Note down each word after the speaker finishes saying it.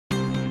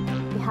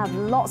have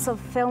lots of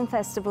film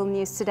festival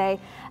news today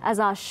as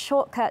our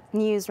shortcut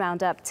news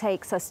roundup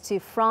takes us to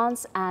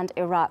France and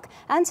Iraq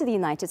and to the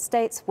United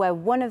States, where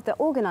one of the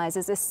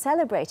organizers is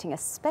celebrating a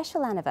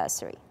special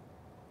anniversary.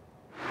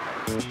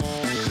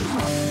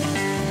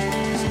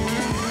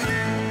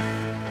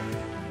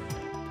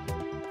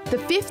 The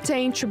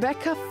 15th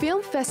Tribeca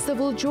Film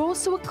Festival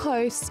draws to a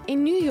close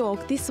in New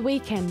York this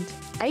weekend.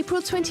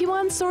 April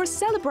 21 saw a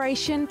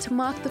celebration to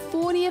mark the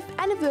 40th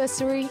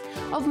anniversary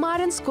of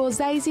Martin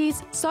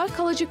Scorsese's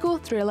psychological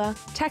thriller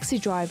Taxi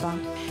Driver.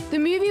 The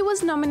movie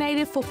was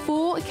nominated for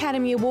 4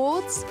 Academy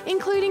Awards,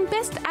 including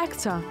Best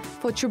Actor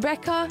for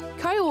Tribeca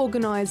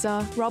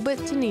co-organizer Robert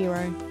De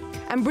Niro.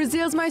 And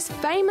Brazil's most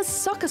famous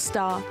soccer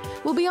star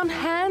will be on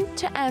hand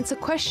to answer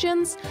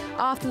questions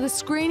after the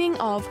screening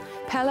of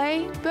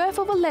Pelé, Birth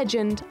of a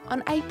Legend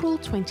on April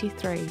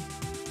 23.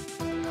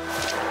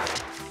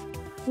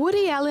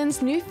 Woody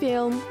Allen's new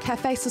film,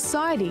 Cafe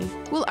Society,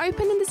 will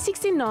open in the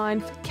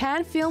 69th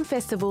Cannes Film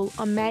Festival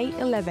on May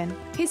 11.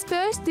 His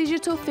first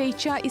digital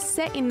feature is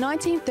set in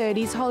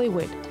 1930s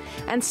Hollywood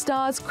and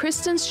stars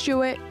Kristen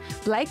Stewart,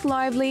 Blake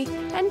Lively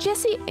and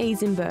Jesse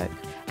Eisenberg.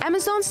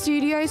 Amazon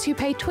Studios, who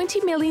paid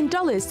 $20 million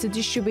to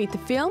distribute the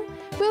film,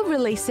 will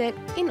release it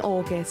in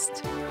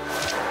August.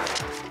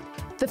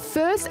 The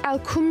first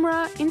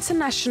Al-Qumra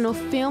International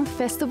Film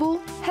Festival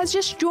has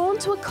just drawn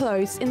to a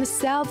close in the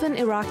southern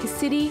Iraqi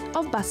city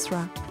of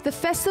Basra. The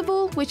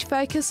festival, which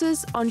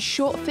focuses on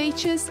short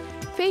features,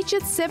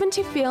 featured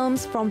 70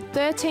 films from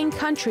 13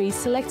 countries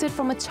selected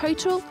from a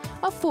total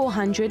of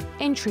 400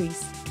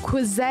 entries.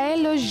 Qusay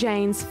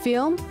Lojani's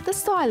film, The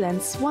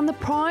Silence, won the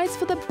prize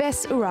for the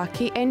best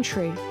Iraqi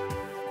entry.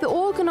 The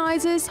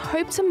organisers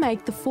hope to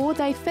make the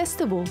 4-day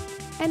festival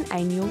an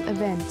annual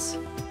event.